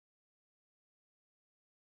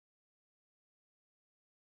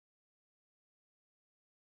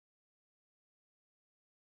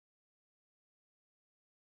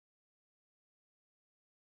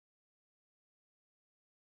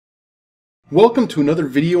Welcome to another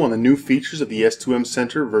video on the new features of the S2M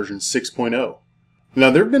Center version 6.0.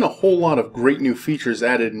 Now there have been a whole lot of great new features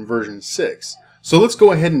added in version 6, so let's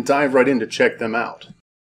go ahead and dive right in to check them out.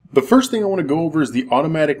 The first thing I want to go over is the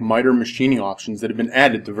automatic miter machining options that have been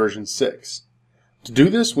added to version 6. To do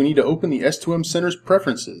this, we need to open the S2M Center's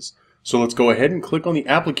preferences, so let's go ahead and click on the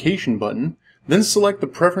application button, then select the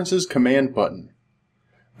preferences command button.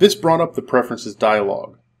 This brought up the preferences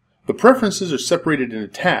dialog. The preferences are separated into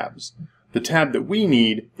tabs. The tab that we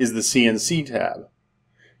need is the CNC tab.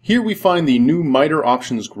 Here we find the new miter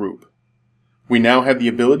options group. We now have the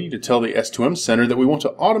ability to tell the S2M Center that we want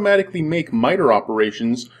to automatically make miter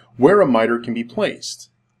operations where a miter can be placed.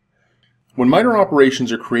 When miter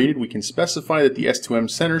operations are created, we can specify that the S2M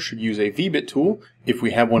Center should use a V-bit tool if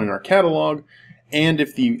we have one in our catalog, and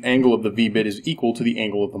if the angle of the V-bit is equal to the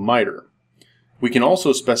angle of the miter. We can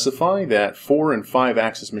also specify that 4 and 5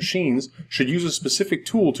 axis machines should use a specific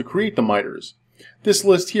tool to create the miters. This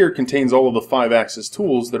list here contains all of the 5 axis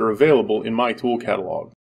tools that are available in my tool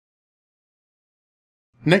catalog.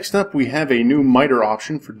 Next up, we have a new miter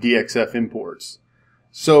option for DXF imports.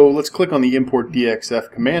 So let's click on the Import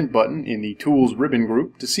DXF command button in the Tools ribbon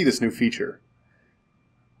group to see this new feature.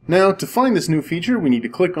 Now, to find this new feature, we need to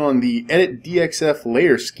click on the Edit DXF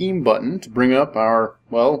Layer Scheme button to bring up our,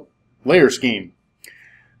 layer scheme.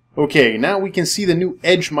 Okay, now we can see the new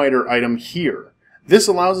edge miter item here. This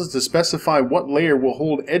allows us to specify what layer will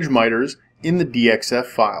hold edge miters in the DXF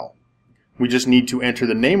file. We just need to enter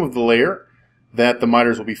the name of the layer that the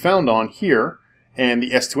miters will be found on here, and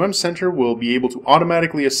the S2M Center will be able to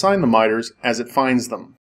automatically assign the miters as it finds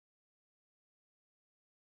them.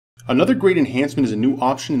 Another great enhancement is a new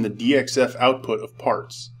option in the DXF output of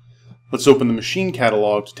parts. Let's open the machine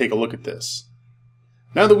catalog to take a look at this.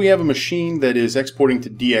 Now that we have a machine that is exporting to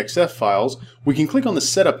DXF files, we can click on the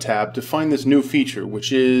Setup tab to find this new feature,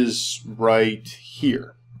 which is right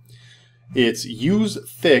here. It's Use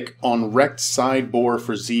Thick on Rect Side Bore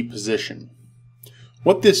for Z position.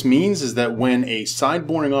 What this means is that when a side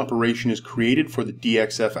boring operation is created for the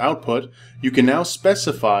DXF output, you can now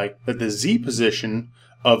specify that the Z position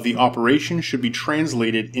of the operation should be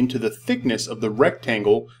translated into the thickness of the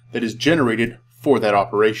rectangle that is generated for that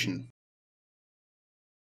operation.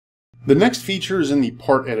 The next feature is in the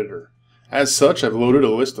part editor. As such, I've loaded a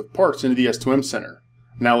list of parts into the S2M Center.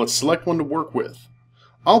 Now let's select one to work with.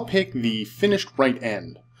 I'll pick the finished right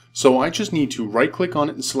end, so I just need to right click on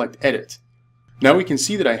it and select Edit. Now we can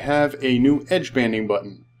see that I have a new edge banding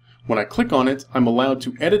button. When I click on it, I'm allowed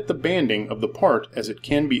to edit the banding of the part as it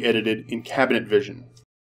can be edited in Cabinet Vision.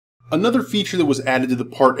 Another feature that was added to the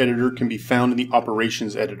part editor can be found in the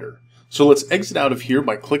operations editor. So let's exit out of here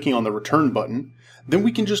by clicking on the return button. Then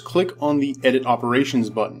we can just click on the Edit Operations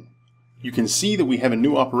button. You can see that we have a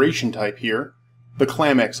new operation type here, the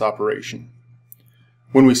ClamX operation.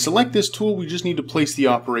 When we select this tool, we just need to place the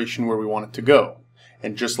operation where we want it to go.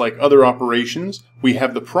 And just like other operations, we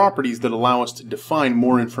have the properties that allow us to define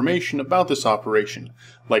more information about this operation,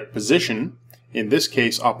 like position, in this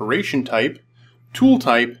case operation type, tool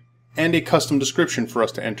type, and a custom description for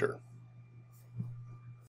us to enter.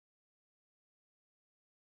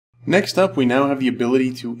 Next up, we now have the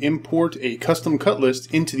ability to import a custom cut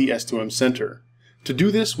list into the S2M Center. To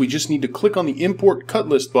do this, we just need to click on the Import Cut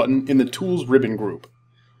List button in the Tools ribbon group.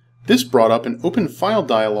 This brought up an Open File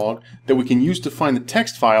dialog that we can use to find the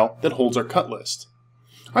text file that holds our cut list.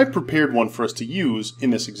 I've prepared one for us to use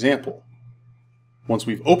in this example. Once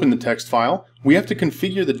we've opened the text file, we have to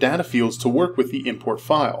configure the data fields to work with the import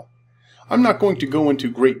file. I'm not going to go into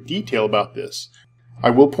great detail about this. I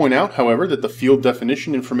will point out, however, that the field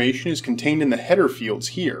definition information is contained in the header fields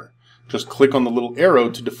here. Just click on the little arrow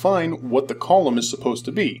to define what the column is supposed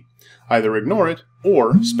to be. Either ignore it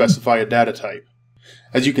or specify a data type.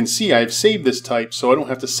 As you can see, I have saved this type so I don't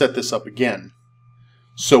have to set this up again.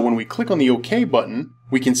 So when we click on the OK button,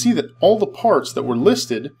 we can see that all the parts that were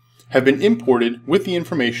listed have been imported with the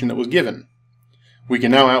information that was given. We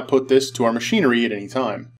can now output this to our machinery at any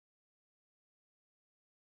time.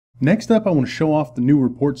 Next up, I want to show off the new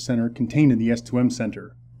report center contained in the S2M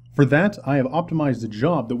Center. For that, I have optimized a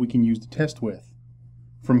job that we can use to test with.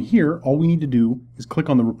 From here, all we need to do is click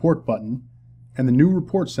on the report button, and the new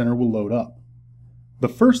report center will load up. The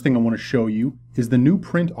first thing I want to show you is the new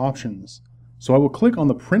print options. So I will click on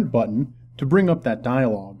the print button to bring up that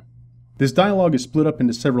dialog. This dialog is split up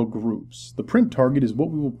into several groups. The print target is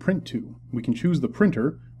what we will print to. We can choose the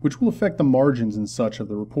printer, which will affect the margins and such of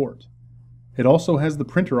the report. It also has the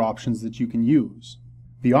printer options that you can use.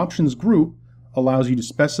 The options group allows you to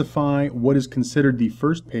specify what is considered the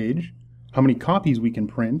first page, how many copies we can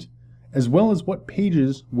print, as well as what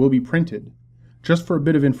pages will be printed. Just for a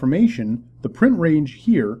bit of information, the print range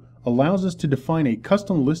here allows us to define a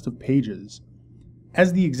custom list of pages.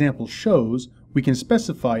 As the example shows, we can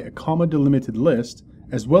specify a comma-delimited list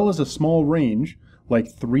as well as a small range,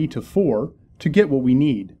 like 3 to 4, to get what we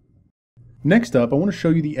need. Next up, I want to show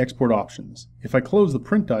you the export options. If I close the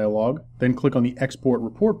print dialog, then click on the Export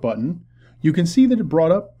Report button, you can see that it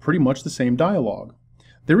brought up pretty much the same dialog.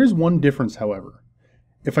 There is one difference, however.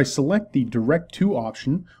 If I select the Direct To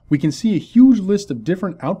option, we can see a huge list of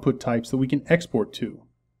different output types that we can export to.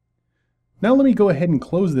 Now let me go ahead and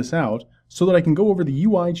close this out so that I can go over the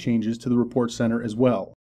UI changes to the Report Center as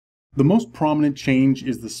well. The most prominent change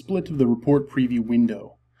is the split of the report preview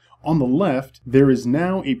window. On the left, there is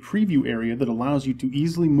now a preview area that allows you to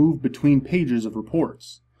easily move between pages of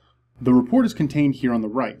reports. The report is contained here on the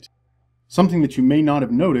right. Something that you may not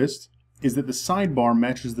have noticed is that the sidebar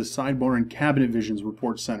matches the sidebar in Cabinet Vision's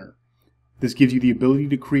Report Center. This gives you the ability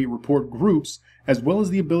to create report groups as well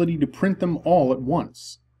as the ability to print them all at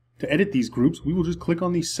once. To edit these groups, we will just click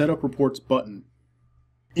on the Setup Reports button.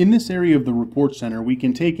 In this area of the Report Center, we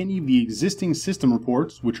can take any of the existing system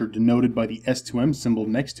reports, which are denoted by the S2M symbol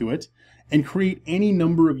next to it, and create any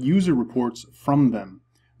number of user reports from them,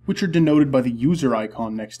 which are denoted by the user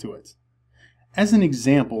icon next to it. As an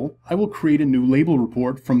example, I will create a new label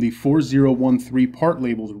report from the 4013 Part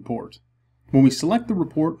Labels report. When we select the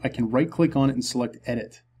report, I can right-click on it and select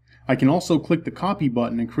Edit. I can also click the Copy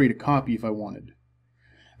button and create a copy if I wanted.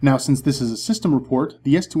 Now, since this is a system report,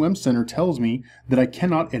 the S2M Center tells me that I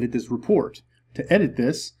cannot edit this report. To edit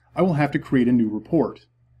this, I will have to create a new report.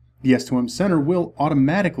 The S2M Center will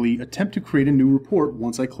automatically attempt to create a new report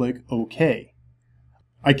once I click OK.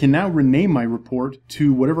 I can now rename my report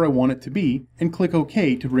to whatever I want it to be and click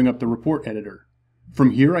OK to bring up the report editor. From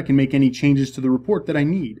here, I can make any changes to the report that I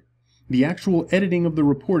need. The actual editing of the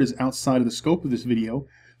report is outside of the scope of this video,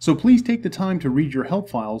 so please take the time to read your help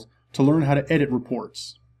files to learn how to edit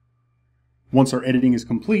reports. Once our editing is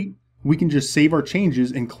complete, we can just save our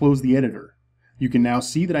changes and close the editor. You can now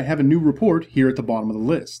see that I have a new report here at the bottom of the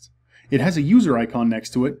list. It has a user icon next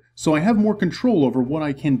to it, so I have more control over what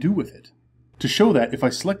I can do with it. To show that, if I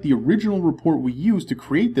select the original report we used to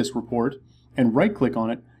create this report and right-click on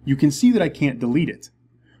it, you can see that I can't delete it.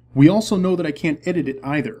 We also know that I can't edit it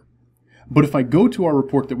either. But if I go to our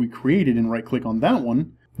report that we created and right-click on that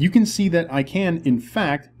one, you can see that I can, in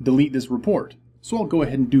fact, delete this report. So I'll go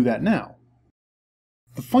ahead and do that now.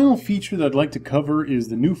 The final feature that I'd like to cover is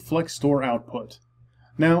the new Flex Store output.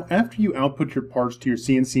 Now, after you output your parts to your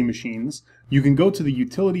CNC machines, you can go to the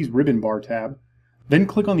Utilities ribbon bar tab, then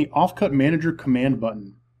click on the Offcut Manager command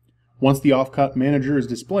button. Once the Offcut Manager is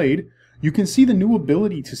displayed, you can see the new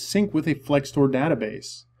ability to sync with a Flex Store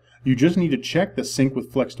database. You just need to check the Sync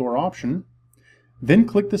with Flex Store option, then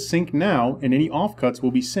click the Sync Now and any offcuts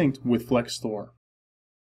will be synced with Flex Store.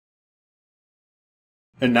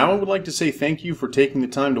 And now I would like to say thank you for taking the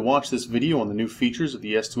time to watch this video on the new features of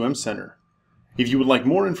the S2M Center. If you would like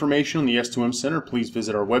more information on the S2M Center, please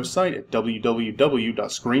visit our website at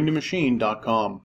www.screen2machine.com.